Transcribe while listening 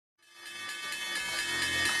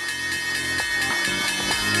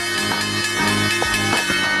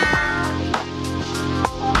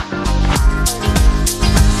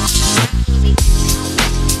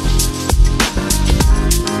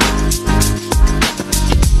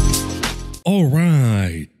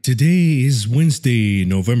Alright, today is Wednesday,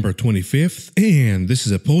 November 25th, and this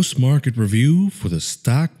is a post-market review for the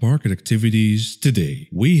stock market activities today.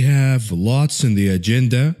 We have lots in the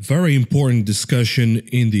agenda, very important discussion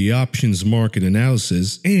in the options market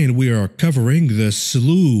analysis, and we are covering the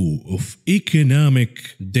slew of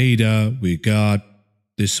economic data we got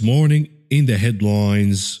this morning in the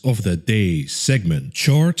headlines of the day segment.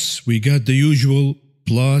 Charts, we got the usual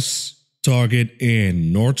plus, Target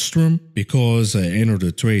and Nordstrom because I entered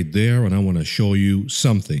a trade there and I want to show you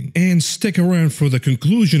something. And stick around for the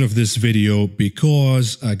conclusion of this video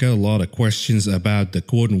because I got a lot of questions about the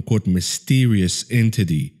quote-unquote mysterious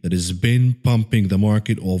entity that has been pumping the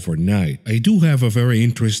market overnight. I do have a very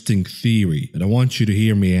interesting theory and I want you to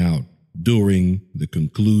hear me out during the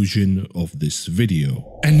conclusion of this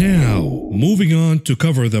video. And now, moving on to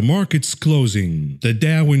cover the market's closing. The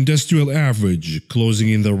Dow Industrial Average closing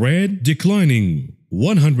in the red, declining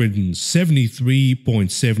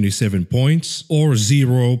 173.77 points or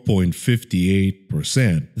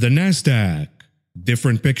 0.58%. The Nasdaq,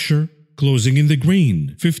 different picture, closing in the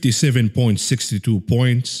green, 57.62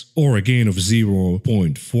 points or a gain of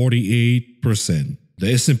 0.48%.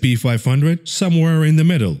 The S&P 500, somewhere in the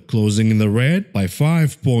middle, closing in the red by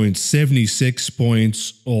 5.76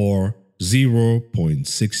 points or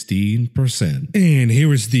 0.16%. And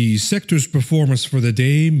here is the sector's performance for the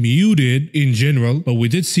day, muted in general, but we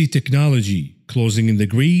did see technology closing in the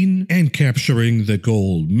green and capturing the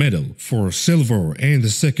gold medal. For silver and the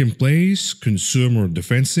second place, consumer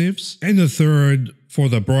defensives, and the third for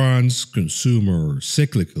the bronze, consumer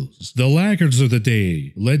cyclicals. The laggards of the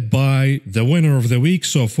day, led by the winner of the week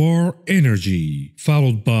so far, energy,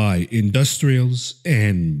 followed by industrials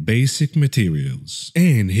and basic materials.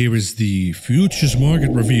 And here is the futures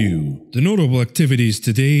market review. The notable activities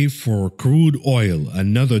today for crude oil,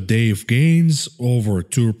 another day of gains over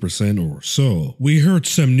 2% or so. We heard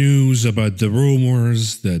some news about the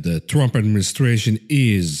rumors that the Trump administration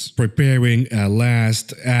is preparing a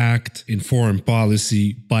last act in foreign policy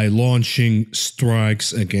by launching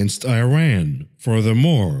strikes against Iran.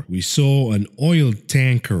 Furthermore, we saw an oil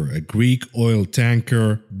tanker, a Greek oil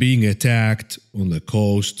tanker, being attacked on the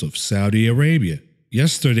coast of Saudi Arabia.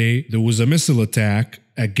 Yesterday, there was a missile attack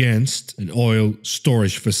against an oil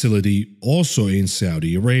storage facility also in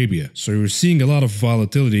Saudi Arabia. So you're seeing a lot of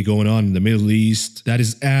volatility going on in the Middle East that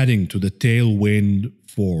is adding to the tailwind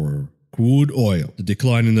for crude oil. The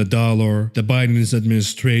decline in the dollar, the Biden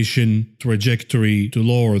administration trajectory to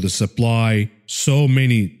lower the supply, so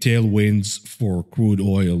many tailwinds for crude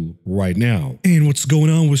oil right now. And what's going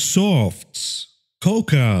on with softs?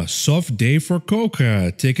 Coca, soft day for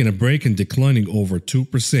Coca, taking a break and declining over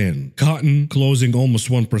 2%. Cotton closing almost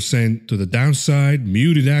 1% to the downside.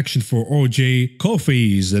 Muted action for OJ.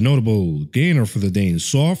 Coffee is a notable gainer for the day in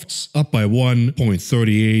softs, up by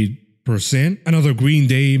 1.38%. Another green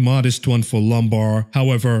day, modest one for lumbar.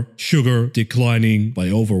 However, sugar declining by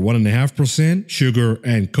over 1.5%. Sugar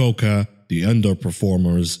and coca, the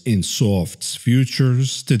underperformers in softs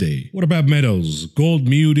futures today. What about metals? Gold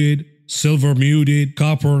muted, silver muted,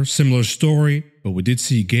 copper, similar story. But we did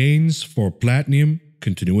see gains for platinum,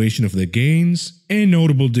 continuation of the gains, and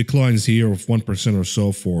notable declines here of 1% or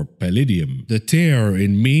so for palladium. The tear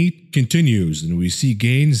in meat continues, and we see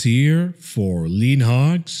gains here for lean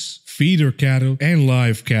hogs, feeder cattle, and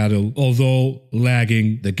live cattle, although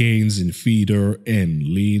lagging the gains in feeder and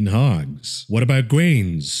lean hogs. What about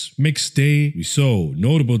grains? Mixed day, we saw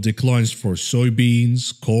notable declines for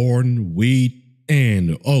soybeans, corn, wheat,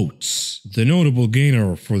 and oats. The notable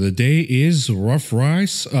gainer for the day is rough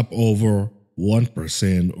rice, up over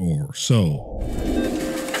 1% or so.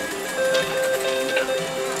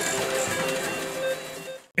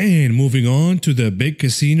 And moving on to the big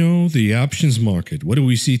casino, the options market. What do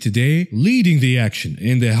we see today? Leading the action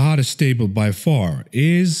and the hottest stable by far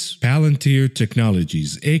is Palantir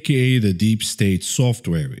Technologies, aka the Deep State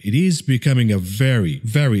Software. It is becoming a very,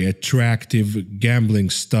 very attractive gambling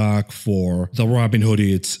stock for the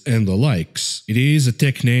Robinhoodites and the likes. It is a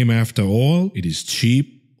tech name after all. It is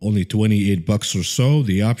cheap. Only 28 bucks or so.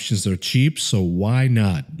 The options are cheap, so why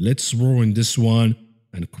not? Let's ruin this one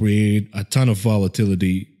and create a ton of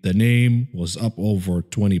volatility. The name was up over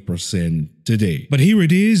 20% today. But here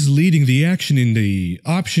it is, leading the action in the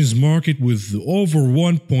options market with over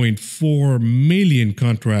 1.4 million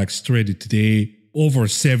contracts traded today. over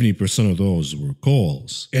 70% of those were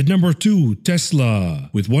calls. At number 2, Tesla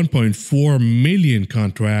with 1.4 million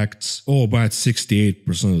contracts, or about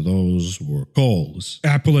 68% of those were calls.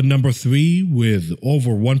 Apple at number 3 with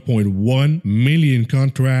over 1.1 million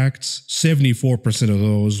contracts, 74% of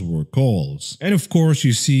those were calls. And of course,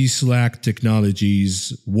 you see Slack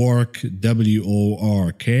Technologies, Work,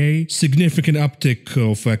 WORK, significant uptick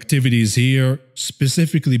of activities here,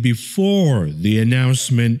 specifically before the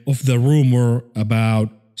announcement of the rumor about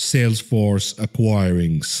Salesforce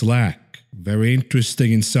acquiring Slack. Very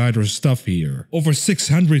interesting insider stuff here. Over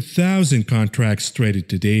 600,000 contracts traded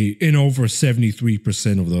today, and over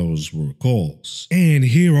 73% of those were calls. And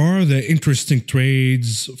here are the interesting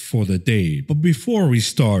trades for the day. But before we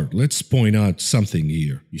start, let's point out something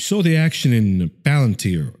here. You saw the action in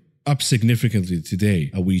Palantir up significantly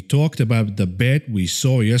today. We talked about the bet we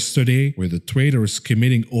saw yesterday where the trader is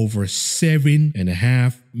committing over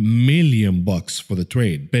 $7.5 million for the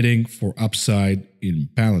trade, betting for upside in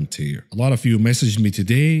Palantir. A lot of you messaged me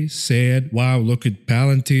today, said, wow, look at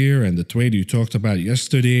Palantir and the trade you talked about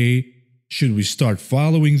yesterday. Should we start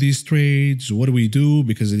following these trades? What do we do?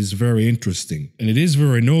 Because it is very interesting. And it is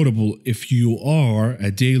very notable if you are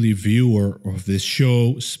a daily viewer of this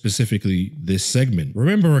show, specifically this segment.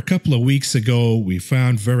 Remember, a couple of weeks ago, we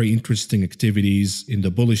found very interesting activities in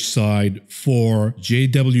the bullish side for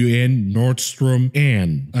JWN, Nordstrom,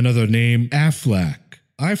 and another name, Aflac.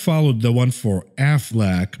 I followed the one for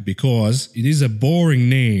Aflac because it is a boring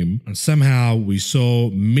name, and somehow we saw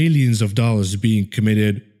millions of dollars being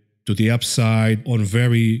committed to the upside on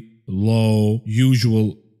very low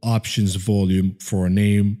usual options volume for a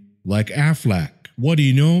name like Aflac. What do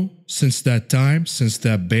you know? Since that time, since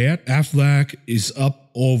that bet, Aflac is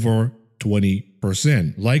up over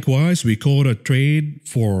 20%. Likewise, we caught a trade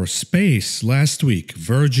for space last week,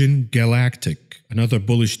 Virgin Galactic. Another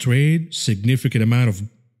bullish trade, significant amount of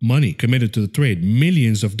money committed to the trade,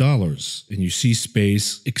 millions of dollars. And you see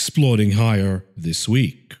space exploding higher this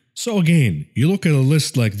week. So again, you look at a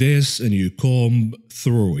list like this and you comb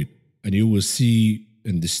through it and you will see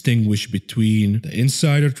and distinguish between the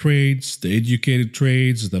insider trades, the educated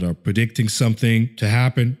trades that are predicting something to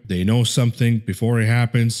happen, they know something before it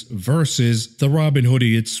happens, versus the Robin Hood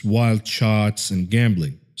idiots, wild shots, and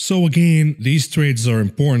gambling. So again, these trades are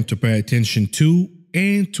important to pay attention to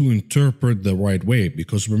and to interpret the right way,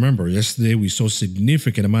 because remember, yesterday we saw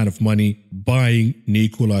significant amount of money buying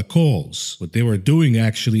Nikola calls. What they were doing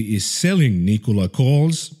actually is selling Nikola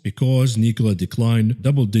calls because Nikola declined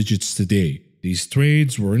double digits today. These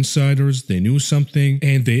trades were insiders, they knew something,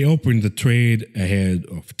 and they opened the trade ahead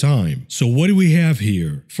of time. So what do we have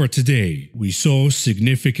here for today? We saw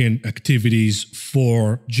significant activities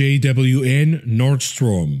for JWN,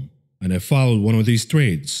 Nordstrom. And I followed one of these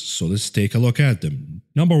trades, so let's take a look at them.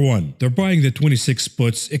 Number 1, they're buying the 26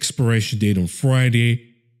 puts expiration date on Friday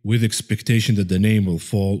with expectation that the name will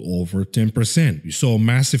fall over 10%. You saw a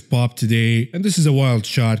massive pop today, and this is a wild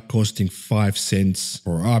shot costing 5 cents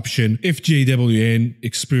per option. If JWN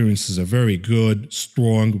experiences a very good,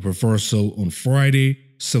 strong reversal on Friday,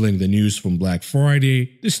 selling the news from Black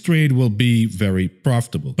Friday, this trade will be very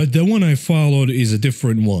profitable. But the one I followed is a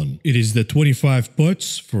different one. It is the 25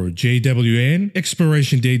 puts for JWN,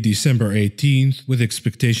 expiration date December 18th, with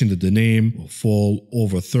expectation that the name will fall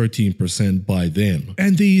over 13% by then.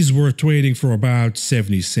 And these were trading for about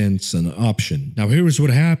 70 cents an option. Now here is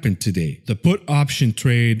what happened today. The put option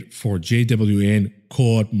trade for JWN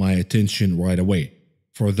caught my attention right away.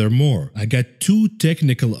 Furthermore, I got 2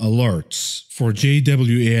 technical alerts for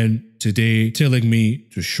JWN today telling me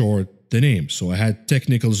to short the name. So I had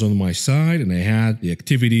technicals on my side and I had the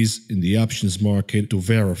activities in the options market to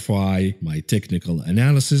verify my technical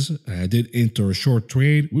analysis. I did enter a short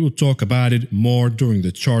trade. We will talk about it more during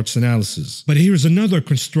the charts analysis. But here's another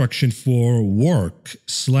construction for Work,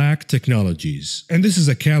 Slack Technologies. And this is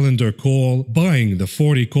a calendar call, buying the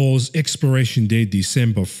 40 calls, expiration date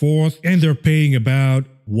December 4th, and they're paying about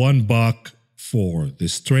 $1 for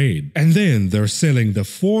this trade. And then they're selling the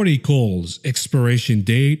 40 calls expiration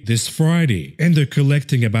date this Friday, and they're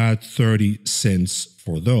collecting about 30 cents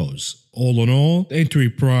for those. All in all, the entry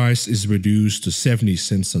price is reduced to 70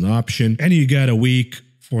 cents an option, and you got a week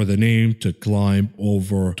for the name to climb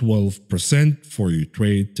over 12% for your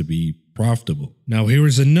trade to be profitable. Now here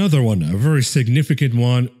is another one, a very significant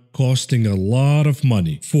one, costing a lot of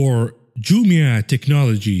money for Jumia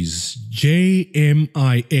Technologies,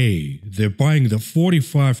 JMIA. They're buying the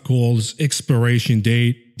 45 calls expiration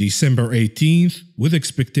date December 18th with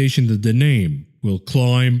expectation that the name will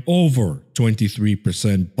climb over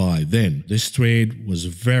 23% by then. This trade was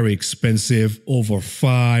very expensive. Over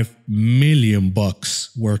 $5 million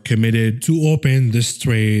were committed to open this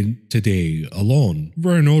trade today alone.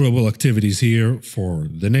 Very notable activities here for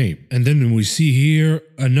the name. And then we see here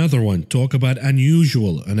another one. Talk about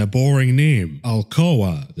unusual and a boring name.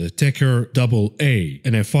 Alcoa, the ticker AA.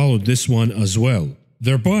 And I followed this one as well.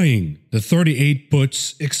 They're buying the 38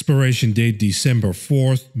 puts, expiration date December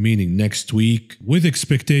 4th, meaning next week, with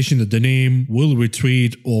expectation that the name will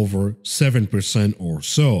retreat over 7% or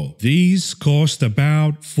so. These cost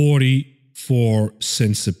about 44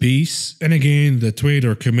 cents a piece. And again, the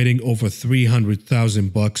trader committing over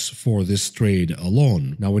 $300,000 for this trade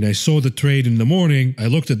alone. Now, when I saw the trade in the morning, I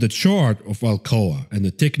looked at the chart of Alcoa and the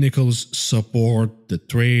technicals support the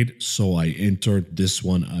trade, so I entered this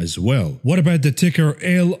one as well. What about the ticker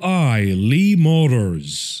LI, Lee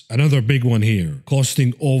Motors? Another big one here,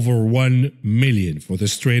 costing over $1 million for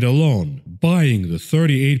this trade alone. Buying the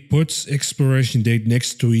 38 puts, expiration date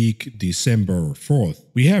next week, December 4th.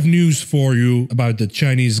 We have news for you about the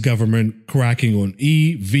Chinese government cracking on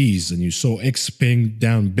EVs, and you saw Xpeng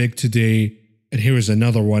down big today. And here is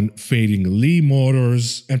another one fading Lee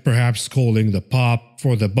Motors and perhaps calling the pop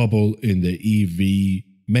for the bubble in the EV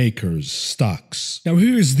makers stocks. Now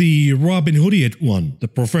here is the Robin Hoodiot one. The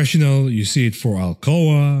professional, you see it for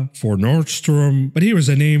Alcoa, for Nordstrom, but here is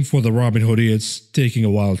a name for the Robin Hoodiots taking a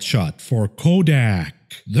wild shot for Kodak.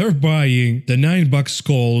 They're buying the $9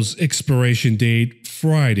 calls, expiration date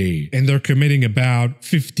Friday, and they're committing about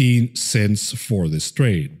 15 cents for this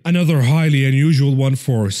trade. Another highly unusual one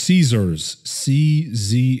for Caesars,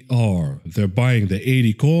 CZR. They're buying the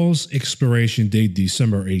 80 calls, expiration date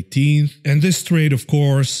December 18th, and this trade, of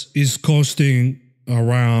course, is costing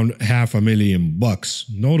around $500,000.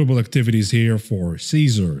 Notable activities here for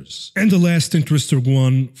Caesars. And the last interesting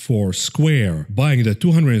one for Square, buying the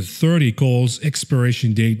 230 calls,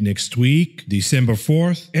 expiration date next week, December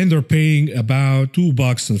 4th, and they're paying about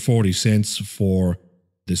 $2.40 for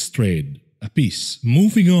this trade a piece.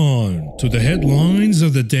 Moving on to the headlines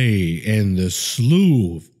of the day and the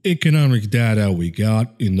slew of economic data we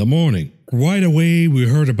got in the morning. Right away, we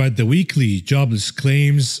heard about the weekly jobless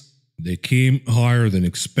claims. They came higher than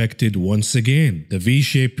expected once again. The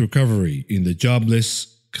V-shaped recovery in the jobless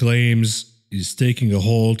claims is taking a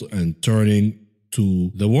hold and turning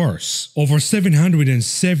to the worse. Over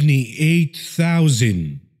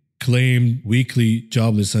 778,000 claimed weekly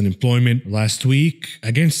jobless unemployment last week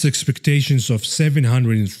against expectations of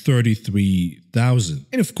 733,000.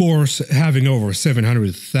 And of course, having over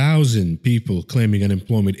 700,000 people claiming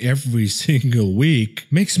unemployment every single week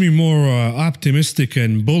makes me more optimistic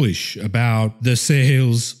and bullish about the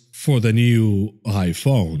sales for the new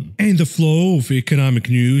iPhone. And the flow of economic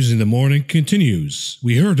news in the morning continues.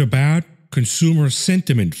 We heard about consumer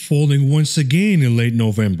sentiment falling once again in late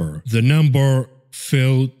November. The number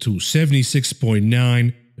fell to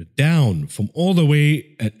 76.9, down from all the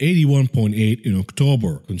way at 81.8 in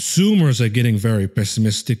October. Consumers are getting very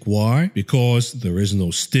pessimistic. Why? Because there is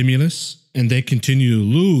no stimulus and they continue to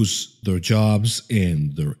lose their jobs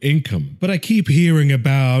and their income. But I keep hearing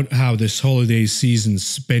about how this holiday season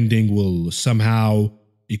spending will somehow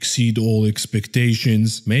exceed all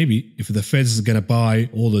expectations. Maybe if the Fed is gonna buy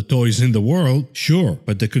all the toys in the world, sure,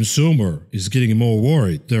 but the consumer is getting more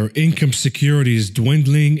worried. Their income security is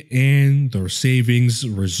dwindling and their savings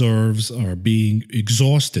reserves are being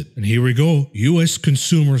exhausted. And here we go. US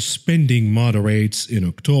consumer spending moderates in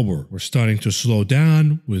October. We're starting to slow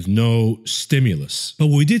down with no stimulus. But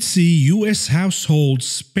we did see US household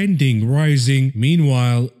spending rising.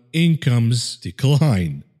 Meanwhile, incomes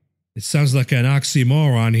decline. It sounds like an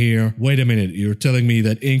oxymoron here. Wait a minute, you're telling me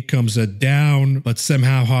that incomes are down, but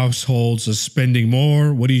somehow households are spending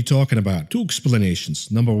more? What are you talking about? Two explanations.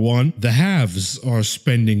 Number one, the haves are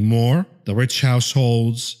spending more. The rich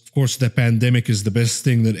households, of course, the pandemic is the best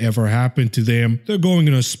thing that ever happened to them. They're going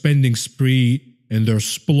on a spending spree and they're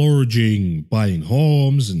splurging, buying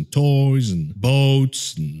homes and toys and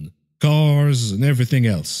boats and cars and everything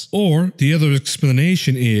else. Or the other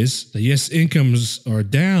explanation is that yes, incomes are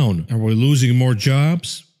down and we're losing more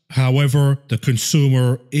jobs. However, the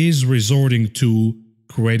consumer is resorting to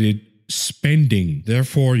credit spending.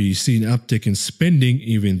 Therefore, you see an uptick in spending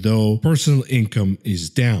even though personal income is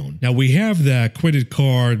down. Now we have the credit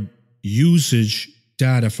card usage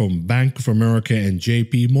data from Bank of America and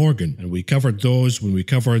JP Morgan, and we covered those when we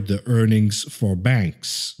covered the earnings for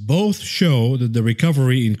banks. Both show that the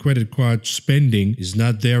recovery in credit card spending is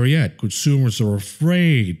not there yet. Consumers are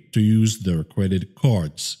afraid to use their credit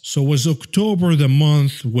cards. So was October the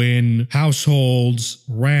month when households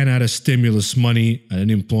ran out of stimulus money and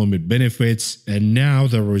unemployment benefits, and now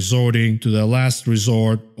they're resorting to the last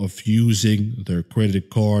resort of using their credit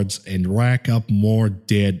cards and rack up more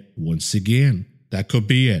debt once again? That could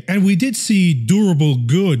be it. And we did see durable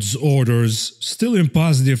goods orders still in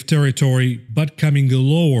positive territory, but coming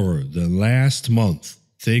lower than last month.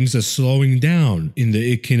 Things are slowing down in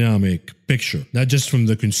the economic picture, not just from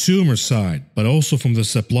the consumer side, but also from the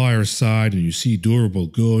supplier side. And you see durable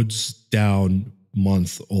goods down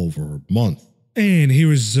month over month. And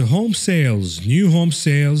here is home sales, new home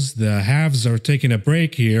sales. The halves are taking a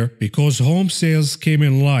break here because home sales came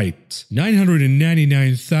in light,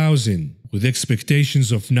 999,000 with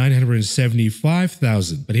expectations of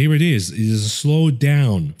 975,000. But here it is a slowed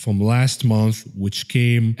down from last month, which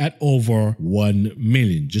came at over 1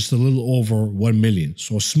 million, just a little over 1 million.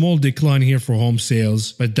 So a small decline here for home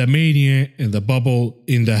sales, but the mania and the bubble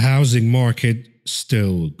in the housing market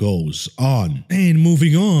still goes on. And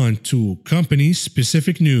moving on to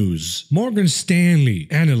company-specific news. Morgan Stanley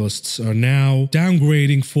analysts are now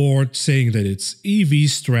downgrading Ford, saying that its EV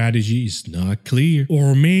strategy is not clear.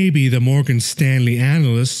 Or maybe the Morgan Stanley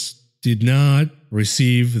analysts did not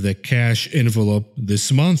receive the cash envelope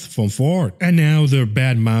this month from Ford, and now they're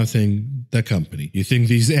bad-mouthing the company. You think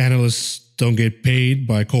these analysts don't get paid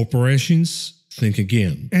by corporations? Think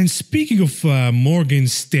again. And speaking of Morgan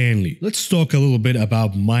Stanley, let's talk a little bit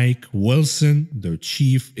about Mike Wilson, their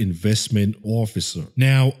chief investment officer.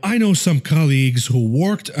 Now, I know some colleagues who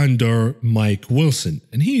worked under Mike Wilson,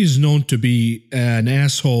 and he is known to be an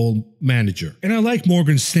asshole manager. And I like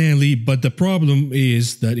Morgan Stanley, but the problem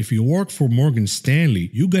is that if you work for Morgan Stanley,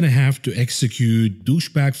 you're gonna have to execute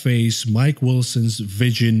douchebag face Mike Wilson's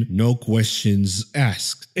vision, no questions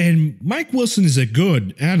asked. And Mike Wilson is a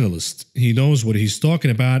good analyst. He knows what he's talking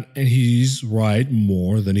about, and he's right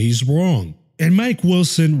more than he's wrong. And Mike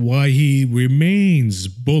Wilson, why he remains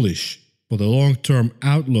bullish for the long-term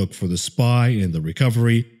outlook for the SPY and the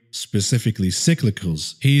recovery, specifically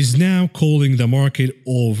cyclicals, he is now calling the market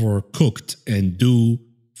overcooked and due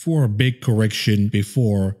for a big correction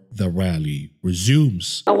before the rally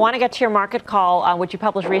resumes. I want to get to your market call, which you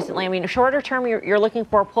published recently. I mean, shorter term, you're looking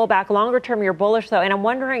for a pullback. Longer term, you're bullish, though. And I'm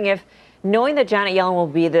wondering if, knowing that Janet Yellen will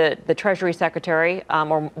be the Treasury Secretary,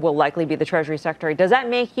 or will likely be the Treasury Secretary, does that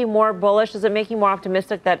make you more bullish? Does it make you more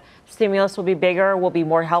optimistic that stimulus will be bigger, will be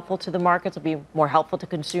more helpful to the markets, will be more helpful to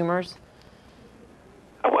consumers?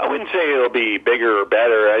 I wouldn't say it'll be bigger or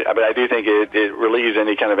better, but I do think it relieves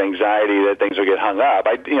any kind of anxiety that things will get hung up.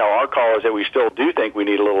 Our call is that we still do think we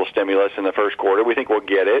need a little stimulus in the first quarter. We think we'll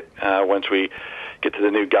get it once we get to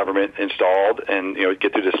the new government installed and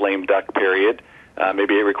get through this lame duck period.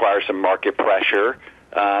 Maybe it requires some market pressure.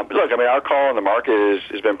 But look, our call on the market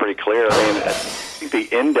has been pretty clear. I think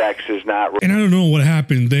the index is not. And I don't know what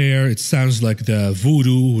happened there. It sounds like the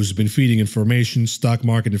voodoo who's been feeding information, stock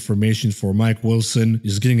market information for Mike Wilson,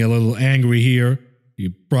 is getting a little angry here. He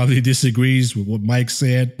probably disagrees with what Mike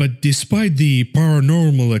said. But despite the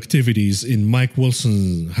paranormal activities in Mike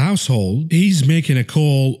Wilson's household, he's making a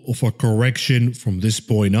call of a correction from this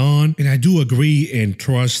point on. And I do agree and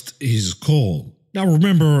trust his call. Now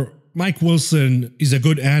remember, Mike Wilson is a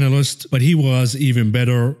good analyst, but he was even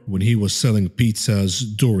better when he was selling pizzas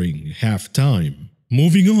during halftime.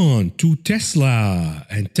 Moving on to Tesla,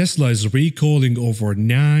 and Tesla is recalling over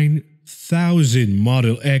 9,000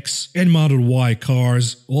 Model X and Model Y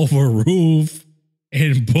cars over roof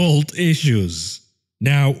and bolt issues.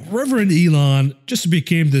 Now, Reverend Elon just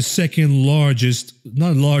became the second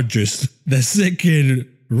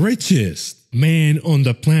richest man on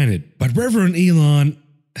the planet. But Reverend Elon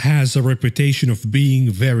has a reputation of being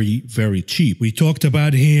very, very cheap. We talked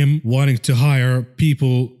about him wanting to hire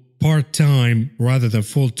people part-time rather than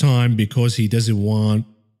full-time because he doesn't want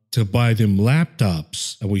to buy them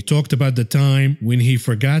laptops. And we talked about the time when he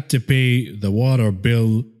forgot to pay the water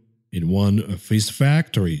bill in one of his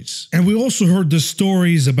factories. And we also heard the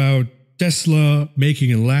stories about Tesla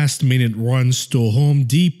making last-minute runs to Home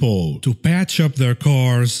Depot to patch up their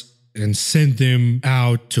cars and send them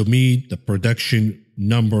out to meet the production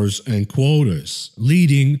numbers and quotas,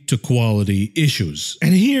 leading to quality issues.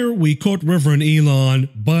 And here we caught Reverend Elon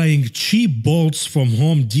buying cheap bolts from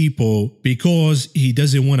Home Depot because he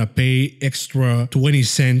doesn't want to pay extra 20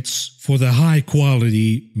 cents for the high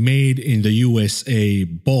quality made in the USA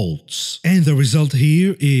bolts. And the result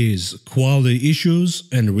here is quality issues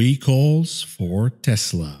and recalls for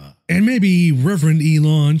Tesla. And maybe Reverend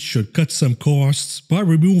Elon should cut some costs by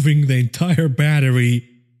removing the entire battery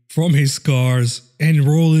from his cars and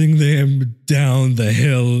rolling them down the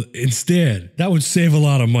hill instead. That would save a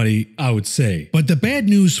lot of money, I would say. But the bad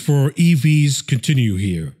news for EVs continue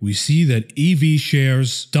here. We see that EV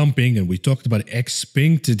shares dumping, and we talked about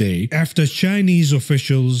Xpeng today, after Chinese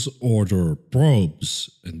officials order probes.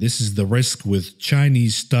 And this is the risk with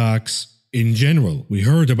Chinese stocks in general. We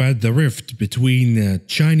heard about the rift between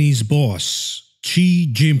Chinese boss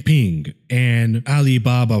Xi Jinping and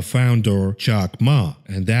Alibaba founder Jack Ma,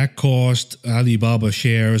 and that cost Alibaba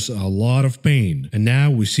shares a lot of pain. And now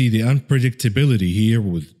we see the unpredictability here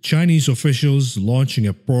with Chinese officials launching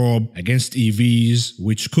a probe against EVs,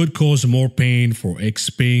 which could cause more pain for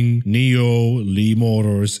Xpeng, NIO, Li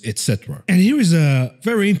Motors, etc. And here is a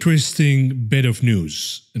very interesting bit of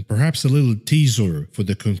news, and perhaps a little teaser for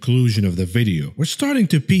the conclusion of the video. We're starting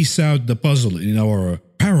to piece out the puzzle in our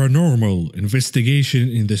paranormal investigation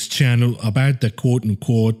in this channel about the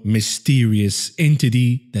quote-unquote mysterious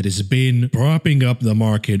entity that has been propping up the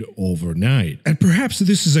market overnight. And perhaps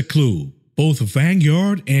this is a clue. Both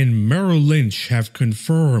Vanguard and Merrill Lynch have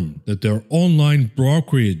confirmed that their online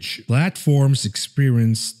brokerage platforms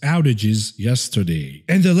experienced outages yesterday.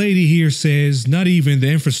 And the lady here says not even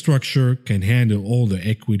the infrastructure can handle all the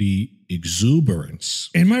equity exuberance.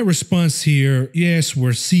 And my response here, yes,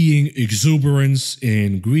 we're seeing exuberance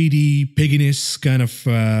and greedy, pigginess kind of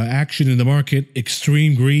action in the market,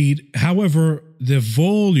 extreme greed. However, the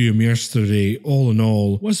volume yesterday, all in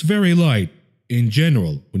all, was very light in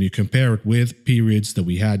general when you compare it with periods that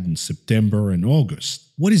we had in September and August.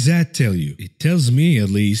 What does that tell you? It tells me, at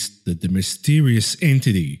least, that the mysterious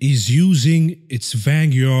entity is using its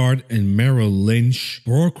Vanguard and Merrill Lynch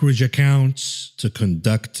brokerage accounts to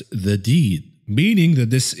conduct the deed. Meaning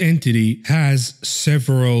that this entity has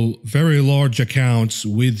several very large accounts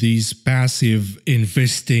with these passive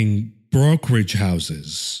investing brokerage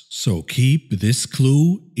houses. So keep this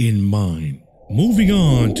clue in mind. Moving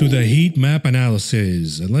on to the heat map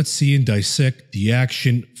analysis, and let's see and dissect the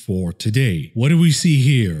action for today. What do we see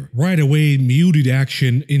here? Right away, muted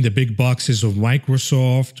action in the big boxes of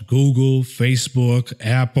Microsoft, Google, Facebook,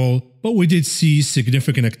 Apple. But we did see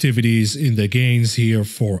significant activities in the gains here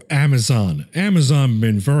for Amazon. Amazon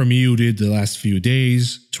been very muted the last few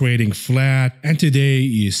days, trading flat, and today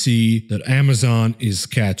you see that Amazon is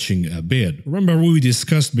catching a bid. Remember, we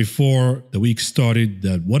discussed before the week started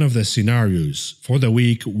that one of the scenarios for the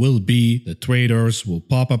week will be the traders will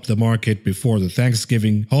pop up the market before the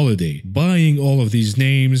Thanksgiving holiday, buying all of these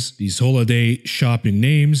names, these holiday shopping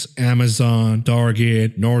names, Amazon,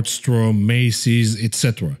 Target, Nordstrom, Macy's,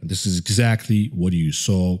 etc. This is exactly what you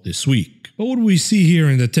saw this week. But what do we see here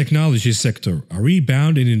in the technology sector? A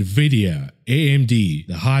rebound in Nvidia, AMD,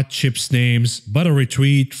 the hot chips names, but a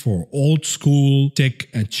retreat for old school tech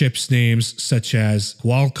and chips names such as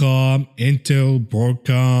Qualcomm, Intel,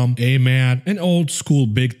 Broadcom, AMAT, and old school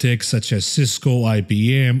big tech such as Cisco,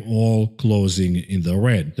 IBM, all closing in the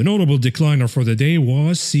red. The notable decliner for the day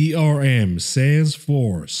was CRM,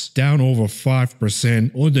 Salesforce, down over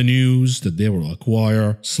 5% on the news that they will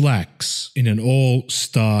acquire Slacks in an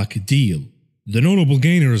all-stock deal. The notable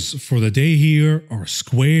gainers for the day here are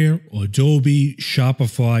Square, Adobe,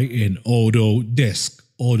 Shopify, and Autodesk.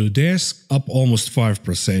 Autodesk up almost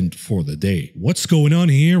 5% for the day. What's going on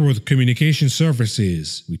here with communication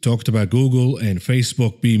services? We talked about Google and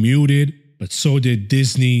Facebook being muted, but so did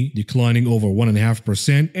Disney, declining over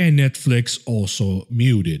 1.5%, and Netflix also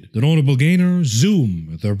muted. The notable gainer,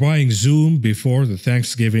 Zoom. They're buying Zoom before the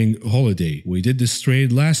Thanksgiving holiday. We did this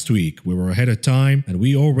trade last week. We were ahead of time, and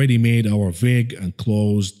we already made our VIG and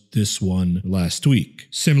closed this one last week.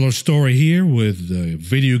 Similar story here with the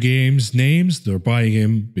video games names. They're buying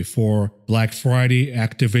him before Black Friday.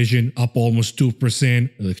 Activision up almost 2%.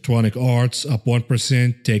 Electronic Arts up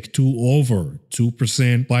 1%. Take-Two over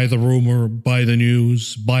 2%. Buy the rumor, buy the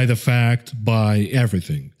news, buy the fact, buy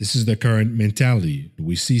everything. This is the current mentality.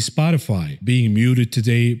 We see Spotify being muted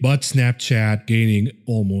today, but Snapchat gaining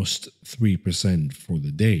almost 3% for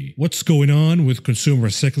the day. What's going on with consumer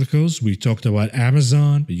cyclicals? We talked about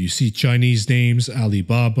Amazon. You see Chinese names,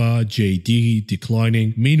 Alibaba, JD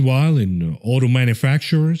declining. Meanwhile, in auto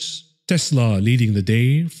manufacturers, Tesla leading the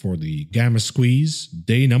day for the gamma squeeze,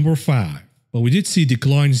 day number 5. But we did see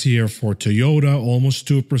declines here for Toyota, almost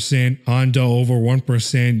 2%, Honda over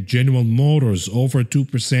 1%, General Motors over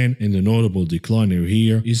 2%, and the notable decliner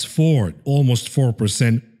here is Ford, almost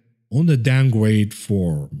 4%, on the downgrade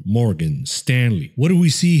for Morgan Stanley. What do we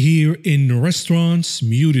see here in restaurants?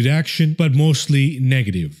 Muted action, but mostly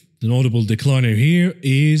negative. The notable decliner here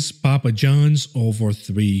is Papa John's over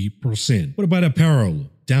 3%. What about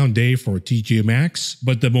apparel? Down day for TJ Maxx,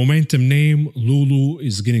 but the momentum name Lulu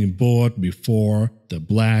is getting bought before the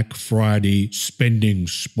Black Friday spending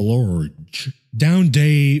splurge. Down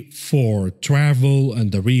day for travel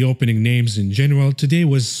and the reopening names in general. Today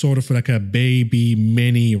was sort of like a baby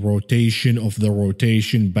mini rotation of the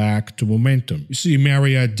rotation back to momentum. You see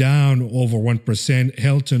Marriott down over 1%,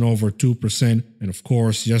 Hilton over 2%, and of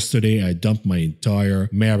course yesterday I dumped my entire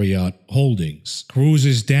Marriott holdings.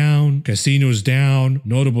 Cruises down, casinos down,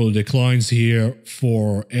 notable declines here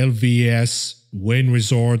for LVS, Wynn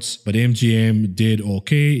Resorts, but MGM did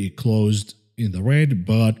okay. It closed in the red,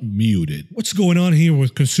 but muted. What's going on here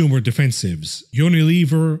with consumer defensives?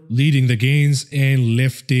 Unilever leading the gains and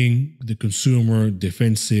lifting the consumer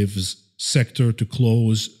defensives sector to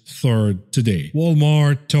close third today.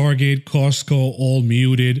 Walmart, Target, Costco all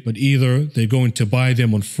muted, but either they're going to buy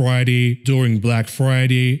them on Friday during Black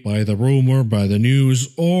Friday by the rumor, by the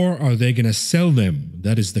news, or are they going to sell them?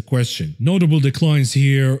 That is the question. Notable declines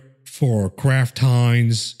here for Kraft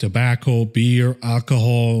Heinz, tobacco, beer,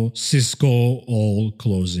 alcohol, Cisco, all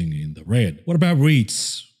closing in the red. What about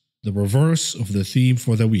REITs? The reverse of the theme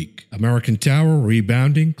for the week. American Tower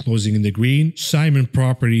rebounding, closing in the green. Simon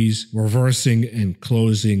Properties reversing and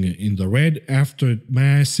closing in the red after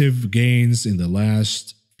massive gains in the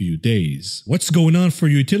last few days. What's going on for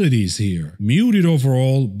utilities here? Muted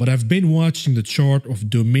overall, but I've been watching the chart of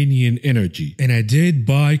Dominion Energy, and I did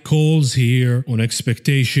buy calls here on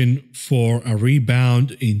expectation for a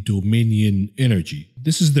rebound in Dominion Energy.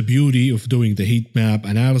 This is the beauty of doing the heat map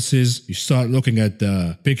analysis. You start looking at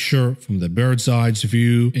the picture from the bird's eye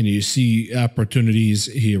view, and you see opportunities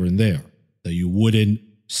here and there that you wouldn't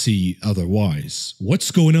see otherwise. What's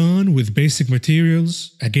going on with basic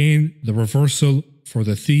materials? Again, the reversal for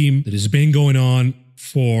the theme that has been going on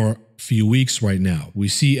for a few weeks right now. We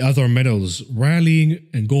see other metals rallying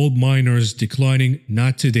and gold miners declining.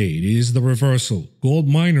 Not today. It is the reversal. Gold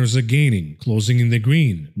miners are gaining, closing in the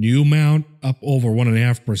green. Newmount up over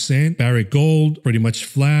 1.5%. Barrick Gold pretty much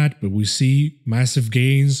flat, but we see massive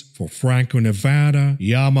gains for Franco-Nevada,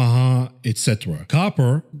 Yamaha, etc.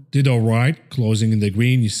 Copper did all right, closing in the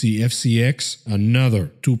green. You see FCX,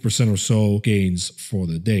 another 2% or so gains for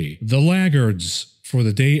the day. The laggards for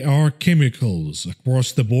the day are chemicals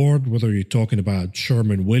across the board, whether you're talking about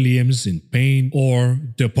Sherman-Williams in paint or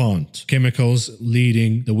DuPont. Chemicals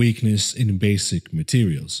leading the weakness in basic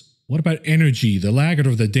materials. What about energy? The laggard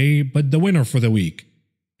of the day, but the winner for the week.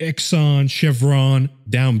 Exxon, Chevron,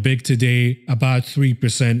 down big today, about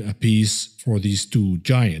 3% apiece for these two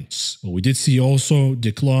giants. But we did see also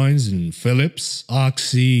declines in Phillips,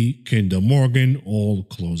 Oxy, Kinder Morgan, all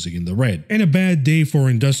closing in the red. And a bad day for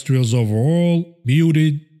industrials overall,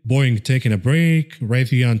 muted. Boeing taking a break,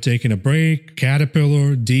 Raytheon taking a break,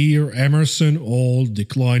 Caterpillar, Deere, Emerson, all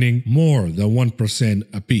declining more than 1%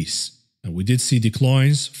 apiece. And we did see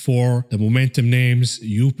declines for the momentum names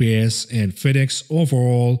UPS and FedEx.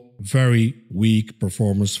 Overall, very weak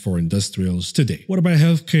performance for industrials today. What about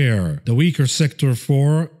healthcare? The weaker sector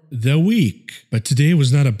for the week. But today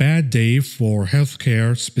was not a bad day for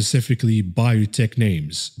healthcare, specifically biotech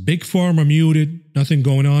names. Big Pharma muted, nothing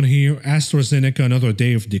going on here. AstraZeneca, another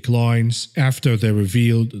day of declines after they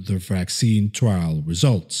revealed their vaccine trial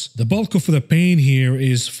results. The bulk of the pain here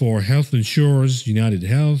is for health insurers, United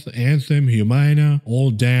Health, Anthem, Humana,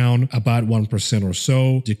 all down about 1% or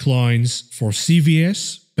so. Declines for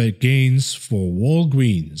CVS, but gains for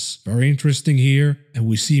Walgreens. Very interesting here. And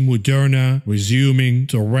we see Moderna resuming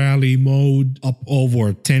to rally mode, up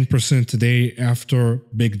over 10% today after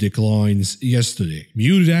big declines yesterday.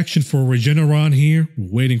 Muted action for Regeneron here,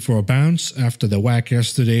 waiting for a bounce after the whack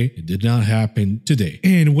yesterday. It did not happen today.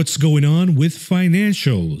 And what's going on with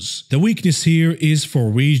financials? The weakness here is for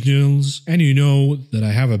regionals, and you know that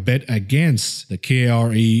I have a bet against the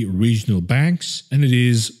KRE regional banks, and it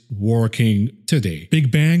is working today.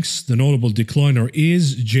 Big banks, the notable decliner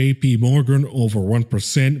is JP Morgan over 1%.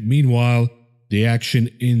 Meanwhile, The action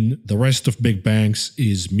in the rest of big banks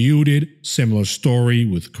is muted. Similar story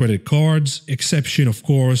with credit cards. Exception, of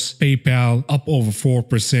course, PayPal up over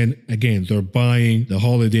 4%. Again, they're buying the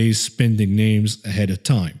holiday spending names ahead of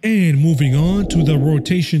time. And moving on to the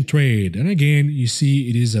rotation trade. And again, you see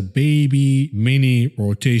it is a baby mini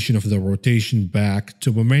rotation of the rotation back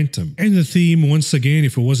to momentum. And the theme, once again,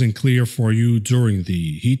 if it wasn't clear for you during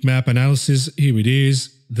the heat map analysis, here it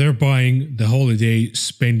is. They're buying the holiday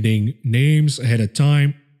spending names ahead of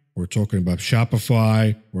time. We're talking about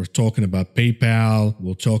Shopify, we're talking about PayPal,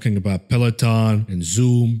 we're talking about Peloton and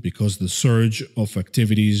Zoom because the surge of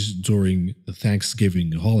activities during the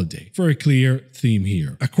Thanksgiving holiday. Very clear theme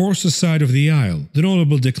here. Across the side of the aisle, the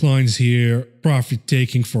notable declines here, profit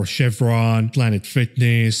taking for Chevron, Planet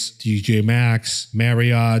Fitness, TJ Maxx,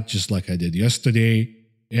 Marriott, just like I did yesterday,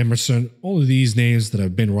 Emerson, all of these names that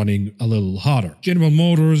have been running a little hotter. General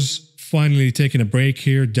Motors finally taking a break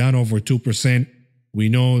here, down over 2%. We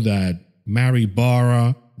know that Mary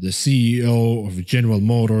Barra, the CEO of General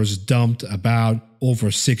Motors, dumped about over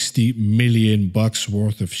 $60 million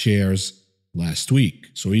worth of shares last week.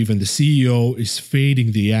 So even the CEO is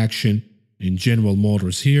fading the action in General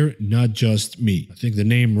Motors here, not just me. I think the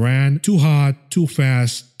name ran too hot, too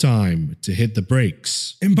fast, time to hit the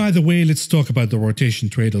brakes. And by the way, let's talk about the rotation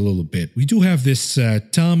trade a little bit. We do have this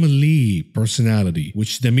Tom Lee personality,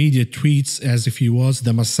 which the media treats as if he was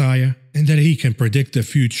the Messiah and that he can predict the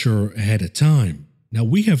future ahead of time. Now,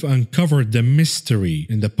 we have uncovered the mystery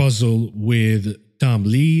in the puzzle with Tom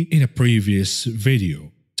Lee in a previous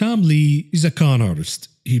video. Tom Lee is a con artist.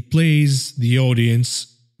 He plays the audience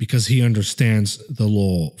because he understands the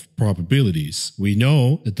law of probabilities. We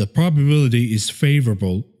know that the probability is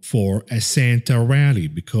favorable for a Santa rally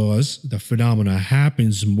because the phenomena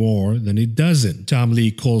happens more than it doesn't. Tom Lee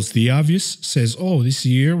calls the obvious, says, oh, this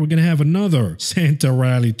year we're going to have another Santa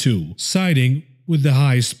rally too, siding with the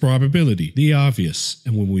highest probability, the obvious.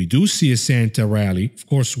 And when we do see a Santa rally, of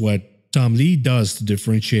course, what Tom Lee does to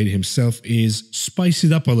differentiate himself is spice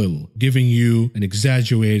it up a little, giving you an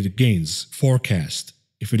exaggerated gains forecast.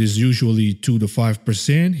 If it is usually 2 to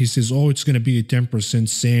 5%, he says, oh, it's going to be a 10%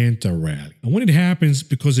 Santa rally. And when it happens,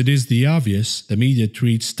 because it is the obvious, the media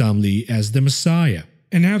treats Tom Lee as the Messiah.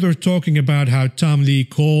 And now they're talking about how Tom Lee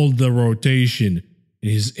called the rotation in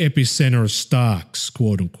his epicenter stocks,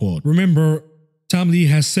 quote unquote. Remember, Tom Lee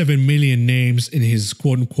has 7 million names in his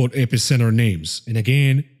quote unquote epicenter names. And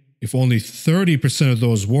again, if only 30% of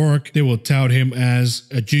those work, they will tout him as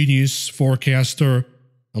a genius forecaster.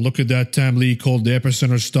 And look at that, Tom Lee called the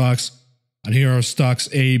epicenter stocks. And here are stocks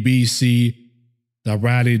A, B, C that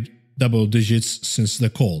rallied double digits since the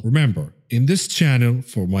call. Remember, in this channel,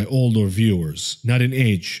 for my older viewers, not in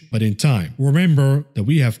age, but in time, remember that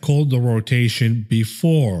we have called the rotation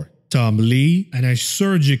before Tom Lee, and I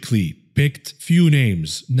surgically picked few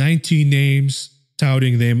names, 19 names,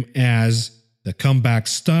 touting them as the comeback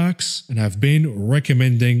stocks, and I've been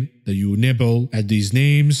recommending that you nibble at these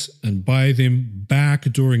names and buy them back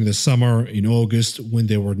during the summer in August when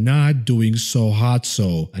they were not doing so hot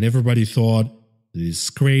and everybody thought it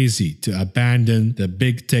is crazy to abandon the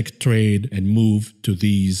big tech trade and move to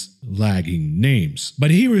these lagging names.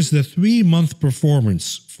 But here is the 3-month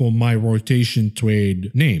performance for my rotation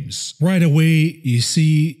trade names. Right away, you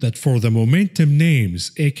see that for the momentum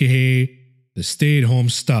names, aka the stay-at-home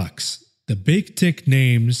stocks, the big tech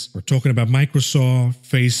names, we're talking about Microsoft,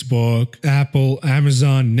 Facebook, Apple,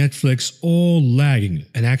 Amazon, Netflix, all lagging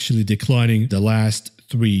and actually declining the last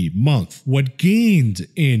 3 months. What gained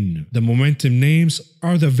in the momentum names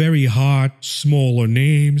are the very hot, smaller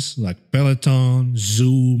names like Peloton,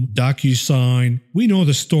 Zoom, DocuSign. We know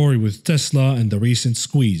the story with Tesla and the recent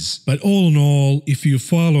squeeze. But all in all, if you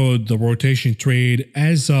followed the rotation trade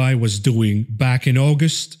as I was doing back in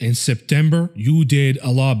August and September, you did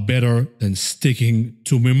a lot better than sticking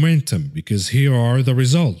to momentum because here are the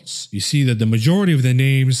results. You see that the majority of the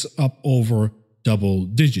names up over double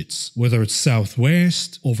digits, whether it's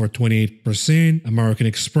Southwest over 28%, American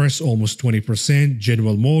Express almost 20%,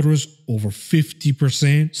 General Motors over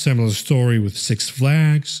 50%, similar story with Six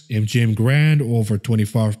Flags, MGM Grand over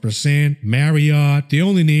 25%, Marriott. The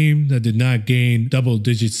only name that did not gain double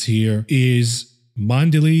digits here is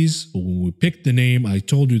Mondelez. But when we picked the name, I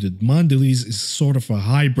told you that Mondelez is sort of a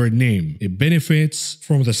hybrid name. It benefits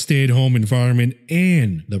from the stay-at-home environment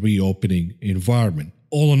and the reopening environment.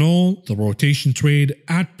 All in all, the rotation trade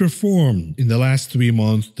outperformed in the last 3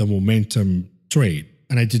 months the momentum trade.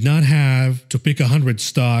 And I did not have to pick 100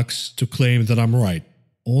 stocks to claim that I'm right.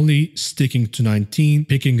 Only sticking to 19,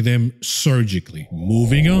 picking them surgically.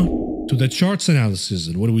 Moving on To the charts analysis,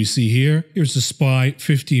 and what do we see here? Here's the SPY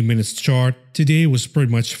 15 minutes chart. Today was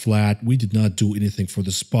pretty much flat. We did not do anything for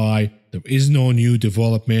the SPY. There is no new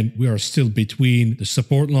development. We are still between the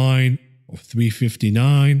support line of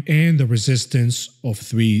 359 and the resistance of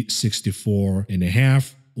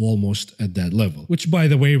 364.5, almost at that level, which by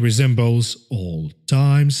the way resembles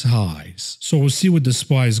all-time highs. So we'll see what the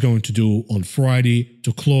SPY is going to do on Friday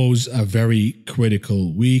to close a very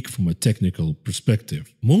critical week from a technical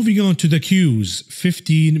perspective. Moving on to the Qs,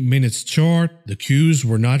 15 minutes chart. The Qs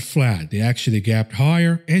were not flat. They actually gapped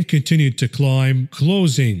higher and continued to climb,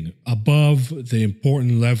 closing above the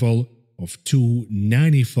important level of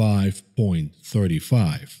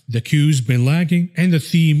 295.35. The Q's been lagging and the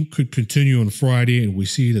theme could continue on Friday, and we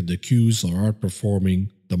see that the Q's are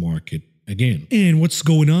outperforming the market again. And what's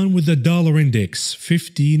going on with the dollar index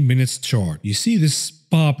 15 minutes chart? You see this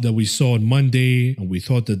pop that we saw on Monday, and we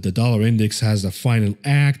thought that the dollar index has a final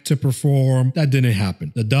act to perform. That didn't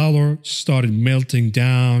happen. The dollar started melting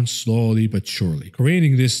down slowly but surely,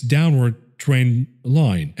 creating this downward trend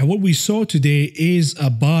line. And what we saw today is a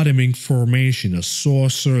bottoming formation, a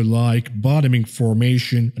saucer-like bottoming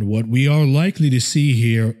formation. And what we are likely to see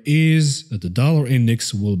here is that the dollar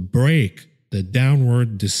index will break the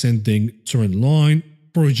downward descending trend line,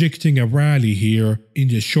 projecting a rally here in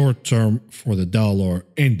the short term for the dollar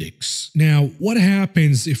index. Now, what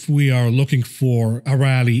happens if we are looking for a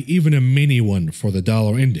rally, even a mini one for the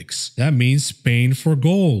dollar index? That means pain for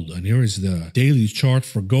gold. And here is the daily chart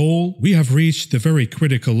for gold. We have reached the very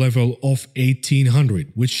critical level of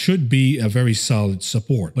 1800, which should be a very solid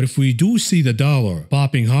support. But if we do see the dollar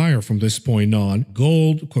popping higher from this point on,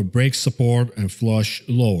 gold could break support and flush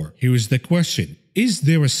lower. Here is the question. Is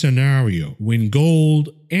there a scenario when gold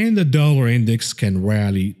and the dollar index can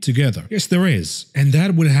rally together? Yes, there is. And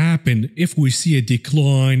that would happen if we see a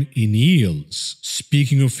decline in yields.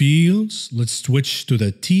 Speaking of yields, let's switch to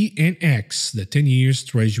the TNX, the 10 years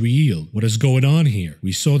treasury yield. What is going on here?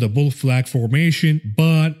 We saw the bull flag formation,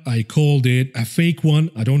 but I called it a fake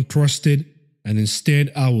one. I don't trust it. And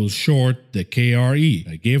instead I will short the KRE.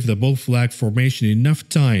 I gave the bull flag formation enough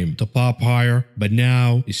time to pop higher, but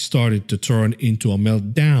now it started to turn into a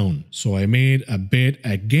meltdown. So I made a bet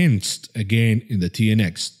against again in the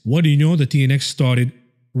TNX. What do you know? The TNX started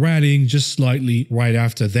rallying just slightly right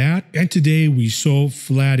after that. And today we saw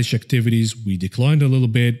flattish activities. We declined a little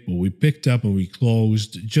bit, but we picked up and we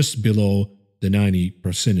closed just below the 90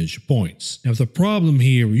 percentage points. Now the problem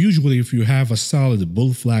here, usually if you have a solid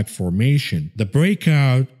bull flag formation, the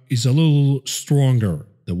breakout is a little stronger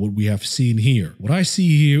than what we have seen here. What I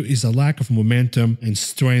see here is a lack of momentum and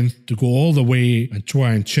strength to go all the way and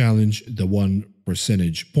try and challenge the 1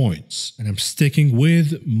 percentage points. And I'm sticking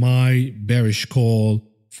with my bearish call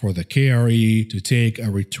for the KRE to take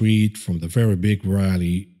a retreat from the very big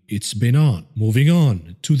rally it's been on. Moving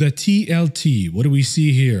on to the TLT. What do we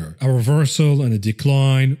see here? A reversal and a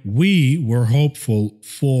decline. We were hopeful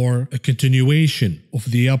for a continuation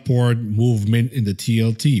of the upward movement in the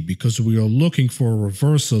TLT because we are looking for a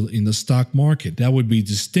reversal in the stock market that would be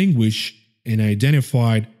distinguished and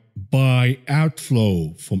identified by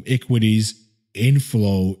outflow from equities,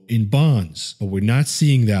 inflow in bonds. But we're not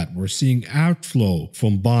seeing that. We're seeing outflow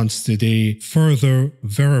from bonds today, further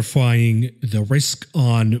verifying the risk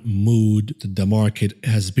on mood that the market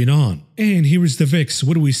has been on. And here is the VIX.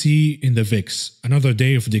 What do we see in the VIX? Another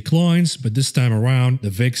day of declines, but this time around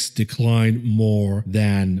the VIX declined more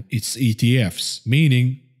than its ETFs,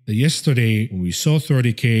 meaning that yesterday when we saw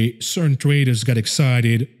 30K, certain traders got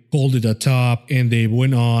excited, called it a top, and they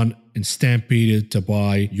went on and stampeded to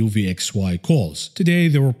buy UVXY calls. Today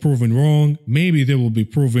they were proven wrong. Maybe they will be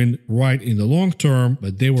proven right in the long term,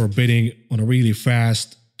 but they were bidding on a really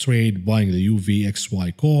fast trade buying the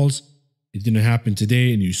UVXY calls. It didn't happen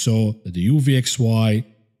today, and you saw that the UVXY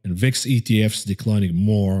and VIX ETFs declining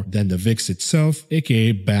more than the VIX itself,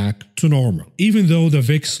 aka back to normal. Even though the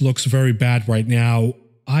VIX looks very bad right now,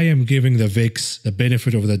 I am giving the VIX the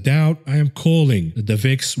benefit of the doubt. I am calling that the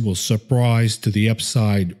VIX will surprise to the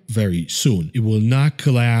upside very soon. It will not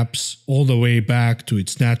collapse all the way back to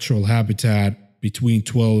its natural habitat between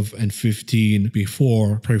 12 and 15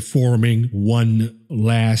 before performing one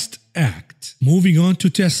last act. Moving on to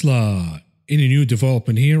Tesla. In a new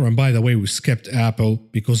development here, and by the way, we skipped Apple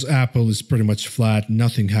because Apple is pretty much flat.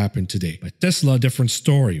 Nothing happened today. But Tesla, different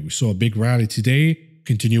story. We saw a big rally today,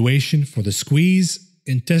 continuation for the squeeze.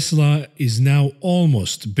 And Tesla is now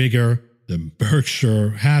almost bigger than Berkshire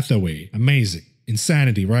Hathaway. Amazing.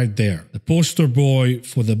 Insanity right there. The poster boy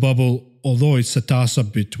for the bubble, although it's a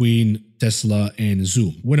toss-up between Tesla and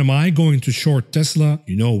Zoom. When am I going to short Tesla?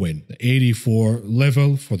 You know when. The 84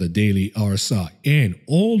 level for the daily RSI. And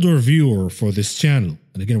older viewer for this channel,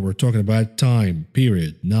 and again, we're talking about time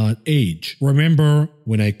period, not age. Remember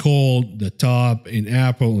when I called the top in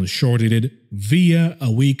Apple and shorted it via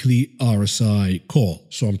a weekly RSI call.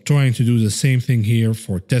 So I'm trying to do the same thing here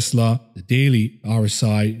for Tesla, the daily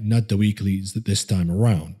RSI, not the weeklies this time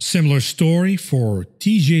around. Similar story for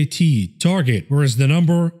TJT Target, whereas the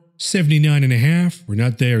number 79.5, we're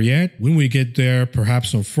not there yet. When we get there,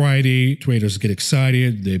 perhaps on Friday, traders get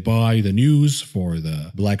excited. They buy the news for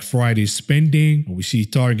the Black Friday spending. We see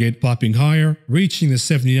Target popping higher, reaching the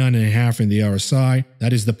 79.5 in the RSI.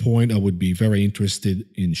 That is the point I would be very interested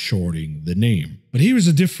in shorting the name. But here's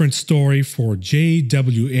a different story for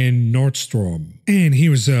JWN Nordstrom. And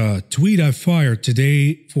here's a tweet I fired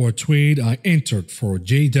today for a trade I entered for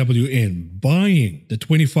JWN, buying the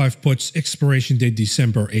 25 puts expiration date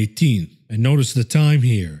December 18th. And notice the time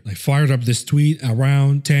here. I fired up this tweet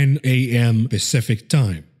around 10 a.m. Pacific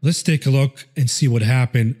time. Let's take a look and see what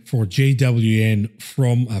happened for JWN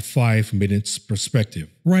from a 5 minutes perspective.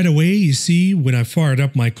 Right away, you see when I fired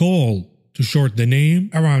up my call to short the name,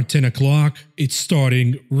 around 10 o'clock, it's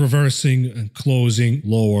starting reversing and closing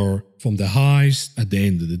lower from the highs at the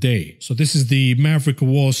end of the day. So this is the Maverick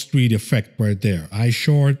Wall Street effect right there. I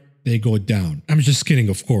short, they go down. I'm just kidding,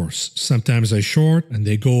 of course. Sometimes I short and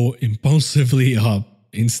they go impulsively up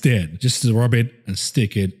instead, just to rub it and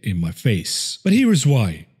stick it in my face. But here's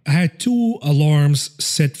why. I had 2 alarms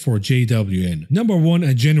set for JWN. Number 1,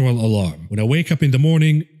 a general alarm. When I wake up in the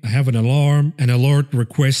morning, I have an alarm, an alert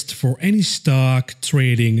request for any stock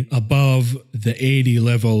trading above the 80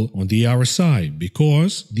 level on the RSI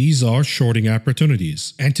because these are shorting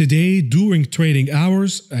opportunities. And today, during trading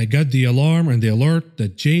hours, I got the alarm and the alert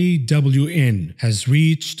that JWN has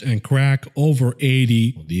reached and cracked over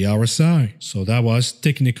 80 on the RSI. So that was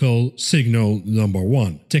technical signal number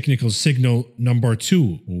 1. Technical signal number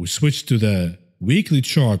 2. When we switch to the weekly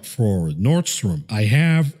chart for Nordstrom, I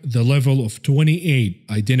have the level of 28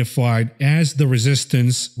 identified as the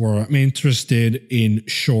resistance where I'm interested in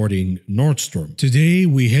shorting Nordstrom. Today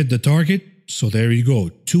we hit the target, so there you go.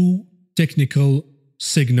 2 technical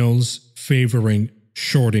signals favoring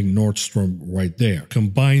shorting Nordstrom right there.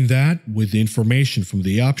 Combine that with the information from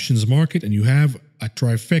the options market and you have a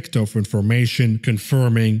trifecta of information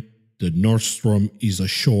confirming that Nordstrom is a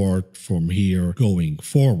short from here going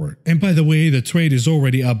forward. And by the way, the trade is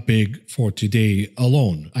already up big for today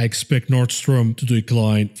alone. I expect Nordstrom to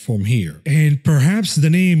decline from here. And perhaps the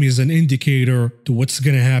name is an indicator to what's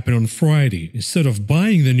going to happen on Friday. Instead of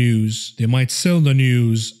buying the news, they might sell the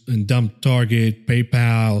news and dump Target,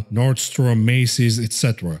 PayPal, Nordstrom, Macy's,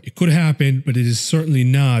 etc. It could happen, but it is certainly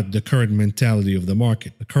not the current mentality of the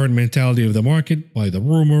market. The current mentality of the market, by the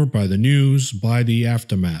rumor, by the news, by the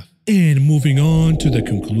aftermath. And moving on to the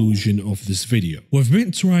conclusion of this video. We've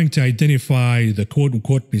been trying to identify the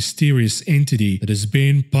quote-unquote mysterious entity that has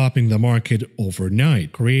been popping the market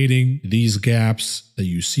overnight, creating these gaps that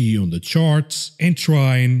you see on the charts and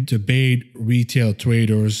trying to bait retail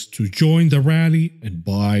traders to join the rally and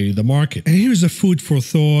buy the market. And here's a food for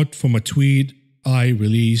thought from a tweet I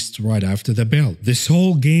released right after the bell. This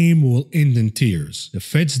whole game will end in tears. The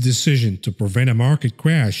Fed's decision to prevent a market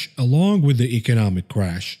crash along with the economic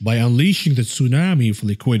crash by unleashing the tsunami of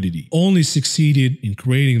liquidity only succeeded in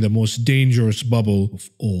creating the most dangerous bubble of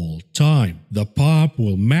all time. The pop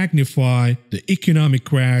will magnify the economic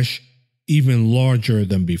crash even larger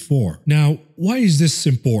than before. Now, why is this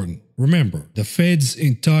important? Remember, the Fed's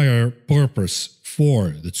entire purpose for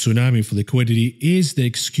the tsunami of liquidity is the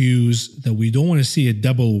excuse that we don't want to see a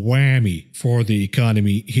double whammy for the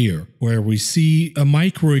economy here, where we see a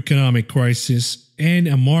microeconomic crisis and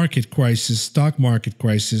a market crisis, stock market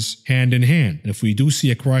crisis, hand in hand. And if we do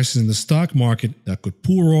see a crisis in the stock market, that could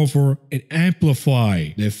pour over and amplify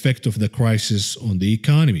the effect of the crisis on the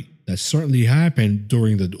economy. That certainly happened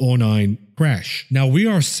during the 2009 crash. Now, we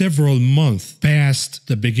are several months past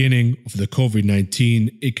the beginning of the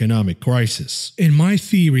COVID-19 economic crisis. And my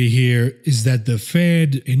theory here is that the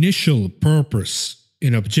Fed initial purpose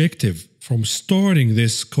and objective from starting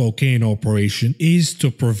this cocaine operation is to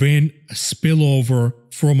prevent a spillover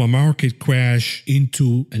from a market crash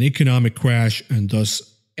into an economic crash and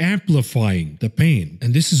thus amplifying the pain.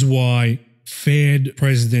 And this is why Fed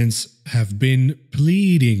presidents have been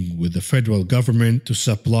pleading with the federal government to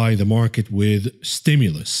supply the market with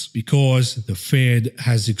stimulus because the Fed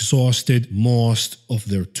has exhausted most of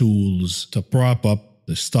their tools to prop up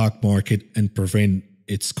the stock market and prevent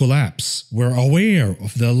its collapse. We're aware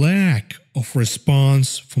of the lack of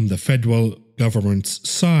response from the federal government's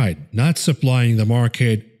side, not supplying the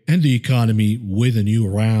market and the economy with a new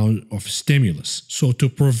round of stimulus. So to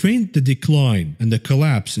prevent the decline and the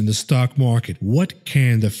collapse in the stock market, what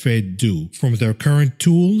can the Fed do? From their current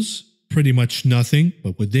tools, pretty much nothing,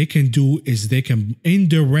 but what they can do is they can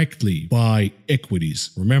indirectly buy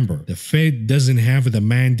equities. Remember, the Fed doesn't have the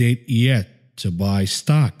mandate yet to buy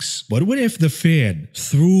stocks. But what if the Fed,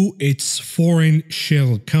 through its foreign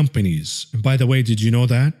shell companies, and by the way, did you know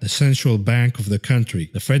that? The central bank of the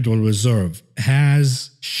country, the Federal Reserve,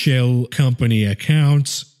 has shell company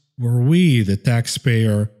accounts where we, the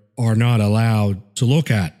taxpayer, are not allowed to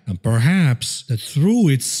look at. And perhaps that through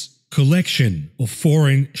its collection of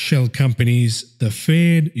foreign shell companies, the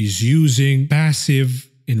Fed is using passive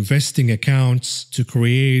investing accounts to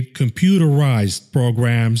create computerized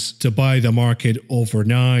programs to buy the market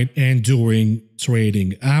overnight and during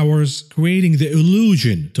trading hours, creating the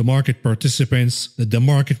illusion to market participants that the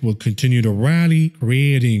market will continue to rally,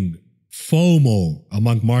 creating FOMO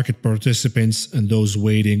among market participants and those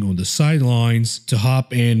waiting on the sidelines to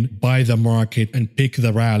hop in, buy the market, and pick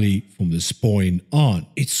the rally from this point on.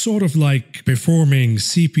 It's sort of like performing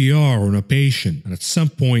CPR on a patient, and at some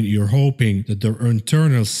point you're hoping that their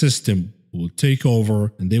internal system will take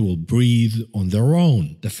over and they will breathe on their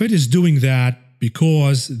own. The Fed is doing that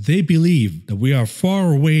because they believe that we are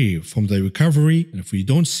far away from the recovery, and if we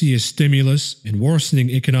don't see a stimulus and worsening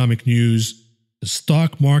economic news, the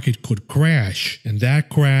stock market could crash, and that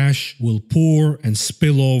crash will pour and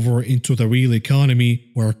spill over into the real economy,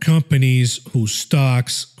 where companies whose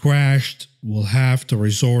stocks crashed will have to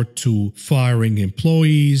resort to firing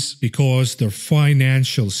employees because their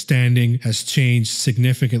financial standing has changed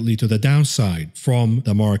significantly to the downside from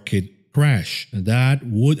the market crash. And that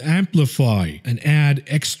would amplify and add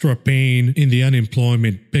extra pain in the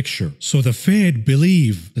unemployment picture. So the Fed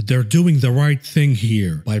believe that they're doing the right thing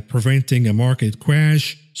here by preventing a market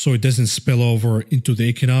crash so it doesn't spill over into the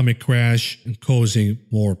economic crash and causing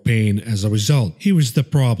more pain as a result. Here is the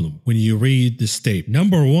problem when you read this tape.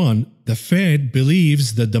 Number one, the Fed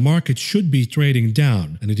believes that the market should be trading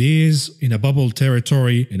down, and it is in a bubble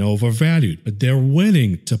territory and overvalued, but they're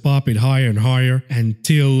willing to pop it higher and higher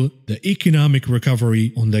until the economic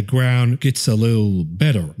recovery on the ground gets a little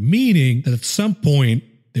better, meaning that at some point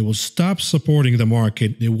they will stop supporting the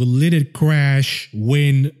market. They will let it crash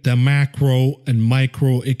when the macro and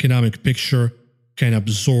microeconomic picture can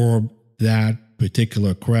absorb that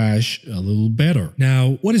particular crash a little better.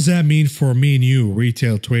 Now, what does that mean for me and you,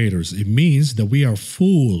 retail traders? It means that we are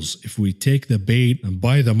fools if we take the bait and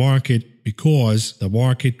buy the market, because the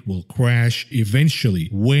market will crash eventually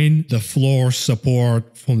when the floor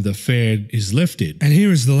support from the Fed is lifted. And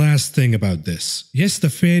here is the last thing about this. Yes, the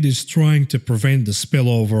Fed is trying to prevent the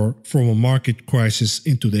spillover from a market crisis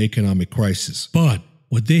into the economic crisis. But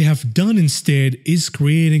what they have done instead is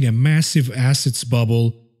creating a massive assets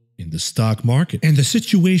bubble in the stock market. And the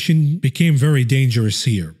situation became very dangerous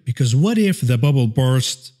here, because what if the bubble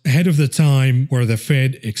bursts ahead of the time where the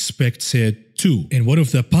Fed expects it to? And what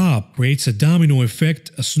if the pop creates a domino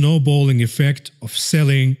effect, a snowballing effect of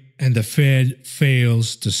selling, and the Fed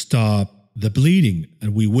fails to stop the bleeding,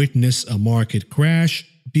 and we witness a market crash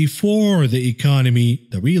before the economy,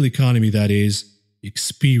 the real economy that is,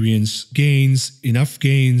 experience enough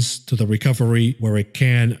gains to the recovery where it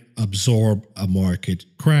can absorb a market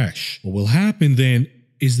crash. What will happen then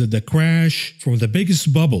is that the crash from the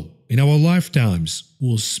biggest bubble in our lifetimes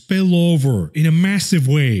will spill over in a massive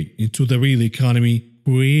way into the real economy,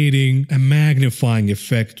 creating a magnifying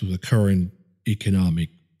effect to the current economic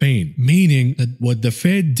pain. Meaning that what the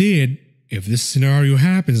Fed did, if this scenario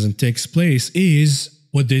happens and takes place, is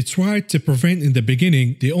what they tried to prevent in the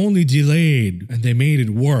beginning, they only delayed and they made it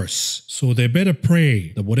worse. So they better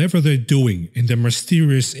pray that whatever they're doing in the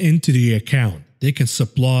mysterious entity account, they can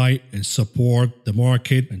supply and support the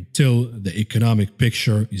market until the economic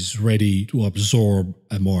picture is ready to absorb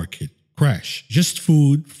a market crash. Just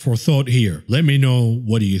food for thought here. Let me know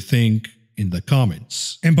what do you think in the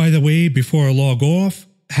comments. And by the way, before I log off,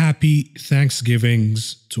 happy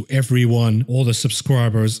Thanksgivings to everyone, all the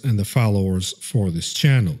subscribers and the followers for this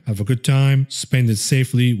channel. Have a good time, spend it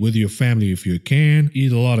safely with your family if you can,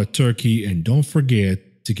 eat a lot of turkey, and don't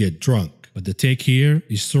forget to get drunk. But the take here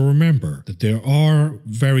is to remember that there are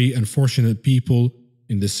very unfortunate people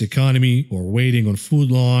in this economy who are waiting on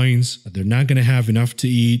food lines, that they're not going to have enough to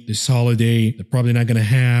eat this holiday, they're probably not going to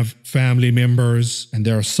have family members, and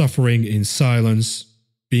they're suffering in silence,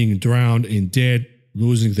 being drowned in debt,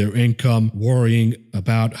 losing their income, worrying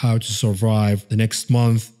about how to survive the next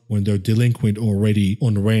month when they're delinquent already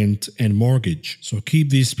on rent and mortgage. So keep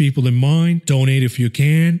these people in mind, donate if you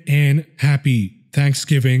can, and happy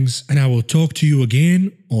Thanksgivings, and I will talk to you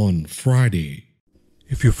again on Friday.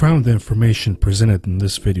 If you found the information presented in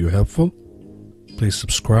this video helpful, please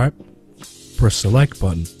subscribe, press the like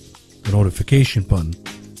button, the notification button,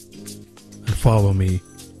 and follow me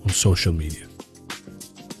on social media.